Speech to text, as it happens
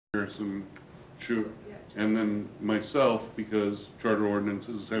Harrison, Shu, and then myself, because charter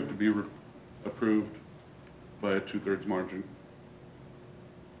ordinances have to be approved by a 2/3 margin.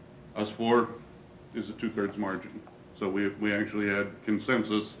 Us four is a 2/3 margin. So we actually had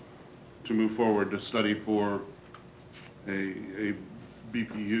consensus to move forward to study for a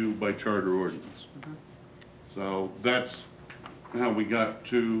BPU by charter ordinance. So that's how we got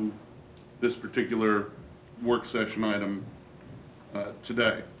to this particular work session item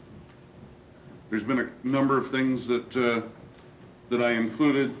today. There's been a number of things that I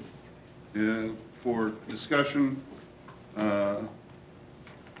included for discussion,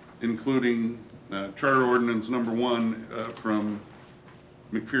 including Charter Ordinance number 1 from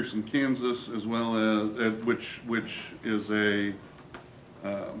McPherson, Kansas, as well as which is a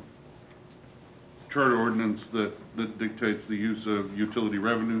charter ordinance that dictates the use of utility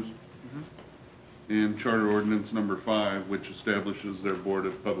revenues, and Charter Ordinance number 5, which establishes their Board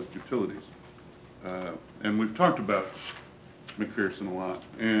of Public Utilities. And we've talked about McPherson a lot,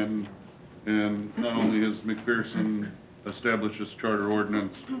 and not only has McPherson established this charter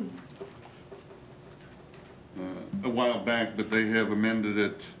ordinance a while back, but they have amended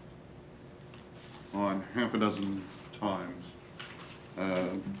it on half a dozen times.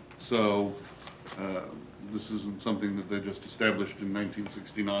 So this isn't something that they just established in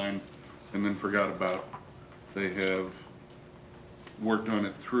 1969 and then forgot about. They have worked on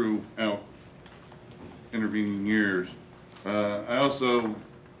it throughout intervening years. I also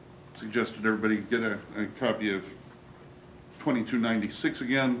suggested everybody get a copy of 2296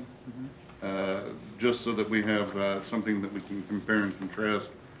 again, just so that we have something that we can compare and contrast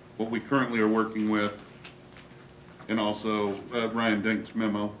what we currently are working with, and also Ryan Dink's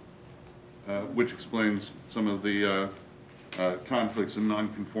memo, which explains some of the conflicts and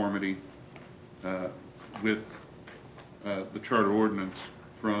nonconformity with the charter ordinance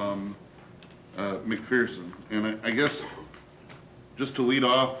from McPherson. And I guess just to lead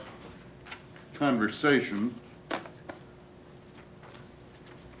off conversation,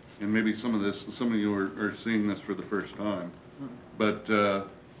 and maybe some of you are seeing this for the first time, but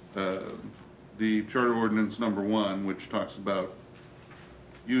the charter ordinance number 1, which talks about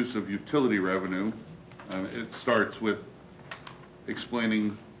use of utility revenue, it starts with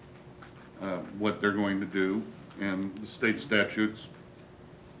explaining what they're going to do and the state statutes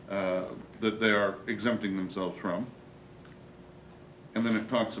that they are exempting themselves from. And then it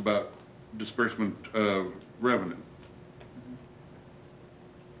talks about disbursement of revenue.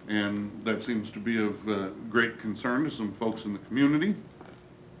 And that seems to be of great concern to some folks in the community.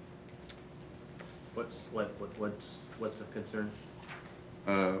 What's the concern?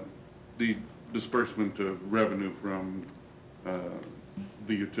 The disbursement of revenue from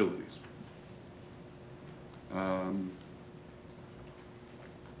the utilities.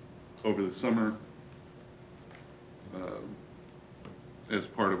 Over the summer, as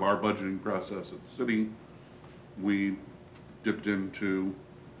part of our budgeting process at the city, we dipped into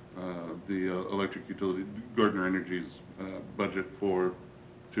the electric utility, Gardner Energy's budget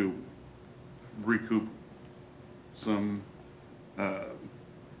to recoup some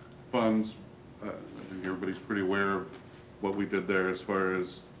funds. I think everybody's pretty aware of what we did there as far as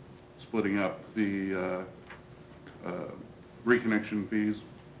splitting up the reconnection fees,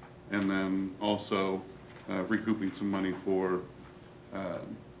 and then also recouping some money for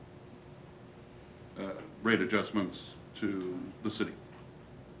rate adjustments to the city.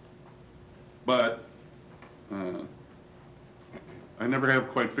 But I never have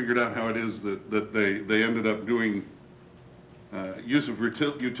quite figured out how it is that they ended up doing use of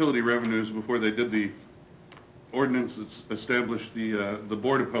utility revenues before they did the ordinance that established the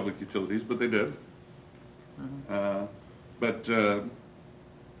Board of Public Utilities, but they did. But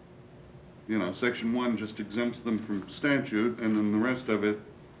you know, Section 1 just exempts them from statute, and then the rest of it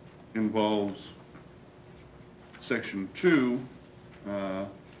involves Section 2,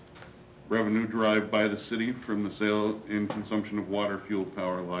 revenue derived by the city from the sale and consumption of water, fuel,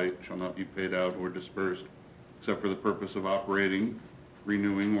 power, light shall not be paid out or dispersed except for the purpose of operating,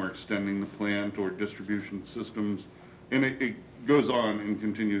 renewing, or extending the plant or distribution systems. And it goes on and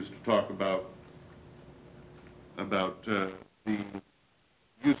continues to talk about the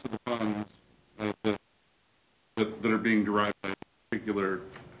use of the funds that are being derived by particular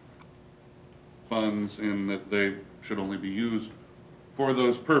funds, and that they should only be used for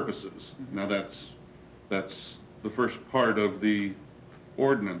those purposes. Now that's the first part of the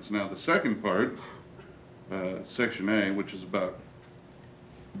ordinance. Now the second part, Section A, which is about,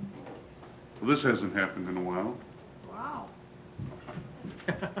 well, this hasn't happened in a while. Wow.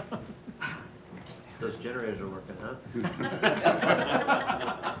 Those generators are working, huh?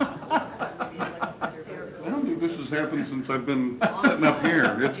 happened since I've been sitting up here.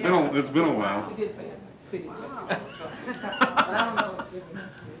 It's been a while.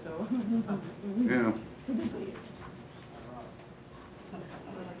 Yeah.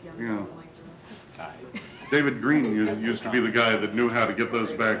 Yeah. David Green used to be the guy that knew how to get those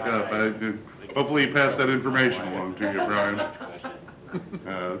back up. Hopefully he passed that information along to you, Brian.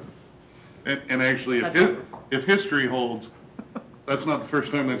 And actually, if history holds, that's not the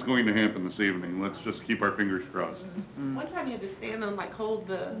first time that's going to happen this evening. Let's just keep our fingers crossed. One time you had to stand and like hold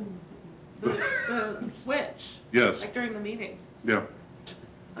the switch. Yes. Like during the meeting. Yeah.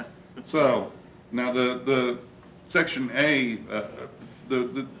 So, now the section A,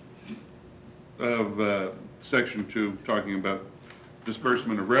 of section 2, talking about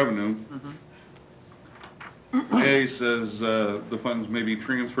disbursement of revenue. A says, the funds may be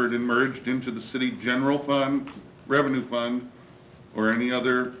transferred and merged into the city general fund, revenue fund, or any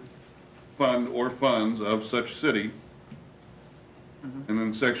other fund or funds of such city. And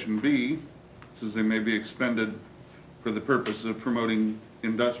then section B says they may be expended for the purpose of promoting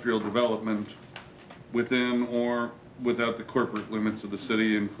industrial development within or without the corporate limits of the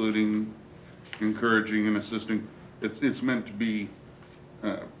city, including encouraging and assisting. It's meant to be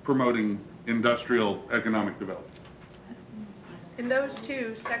promoting industrial economic development. And those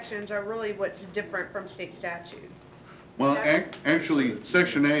two sections are really what's different from state statute. Well, actually,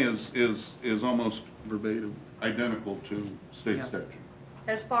 section A is almost verbatim, identical to state statute.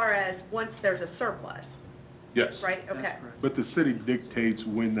 As far as once there's a surplus, Yes. right? Okay. But the city dictates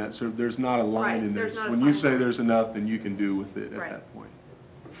when that, so there's not a Right, line in there. there's not a When you line. say there's enough, then you can do with it Right. at that point.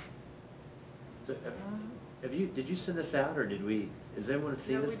 So, did you send this out, or has anyone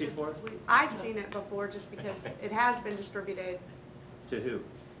seen No, this before? I've seen it before just because it has been distributed. To who?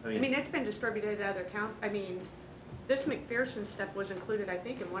 I mean, it's been distributed to other this McPherson stuff was included, I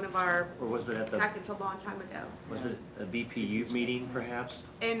think, in one of our Or was it at the, packets a long time ago. was it a BPU meeting, perhaps?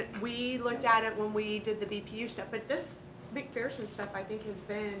 And we looked at it when we did the BPU stuff, but this McPherson stuff, I think, has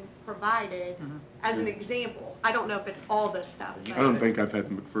been provided as an example. I don't know if it's all this stuff. You- I don't think I've had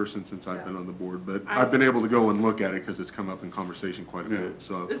the McPherson since I've been No. on the board, but I've been able to go and look at it because it's come up in conversation quite a Yeah. bit,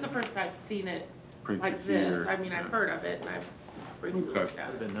 so. This is the first I've seen it printed like this. here. I mean, I've heard of it and I've briefly Okay. looked at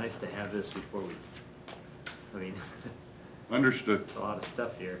It it. would've been nice to have this before we, I mean, Understood. a lot of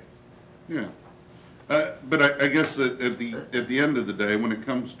stuff here. Yeah. But I guess that at the end of the day, when it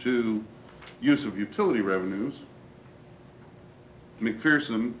comes to use of utility revenues,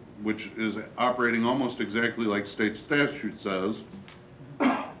 McPherson, which is operating almost exactly like state statute says,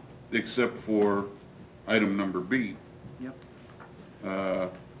 except for item number B. Yep.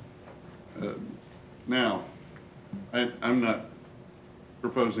 Now, I'm not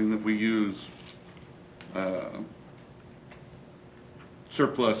proposing that we use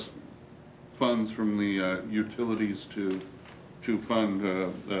surplus funds from the utilities to fund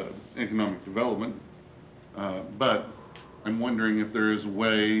economic development, but I'm wondering if there is a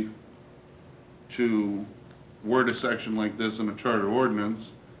way to word a section like this in a charter ordinance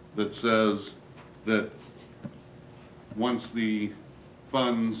that says that once the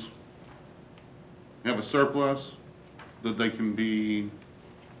funds have a surplus, that they can be,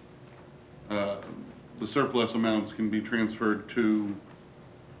 the surplus amounts can be transferred to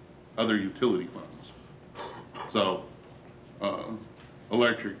other utility funds. So,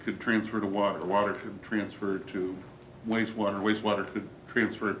 electric could transfer to water, water could transfer to wastewater, wastewater could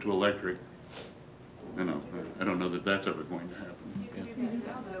transfer to electric. You know, I don't know that that's ever going to happen. You do that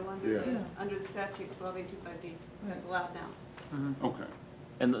now, though, under the statute 12825D, it's allowed now. Okay.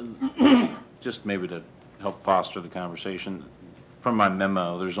 And just maybe to help foster the conversation, from my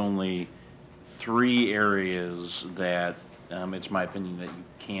memo, there's only 3 areas that it's my opinion that you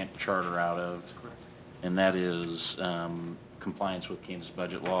can't charter out of, and that is compliance with Kansas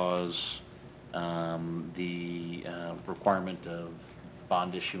budget laws, the requirement of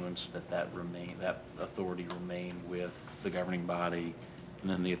bond issuance, that authority remain with the governing body, and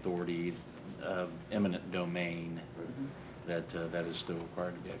then the authority of eminent domain, that is still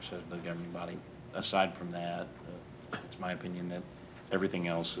required to be exercised by the governing body. Aside from that, it's my opinion that everything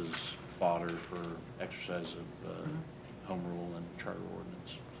else is fodder for exercise of home rule and charter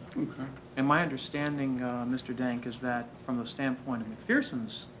ordinance. So. Okay. And my understanding, Mr. Dank, is that from the standpoint of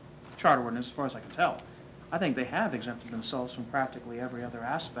McPherson's charter ordinance, as far as I can tell, I think they have exempted themselves from practically every other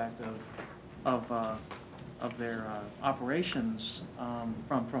aspect of their operations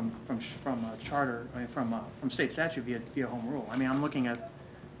from charter, I mean, from state statute via home rule. I mean, I'm looking at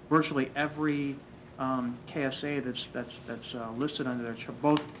virtually every KSA that's listed under their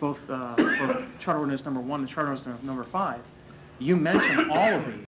both charter ordinance number 1 and charter ordinance number 5. You mentioned all of these.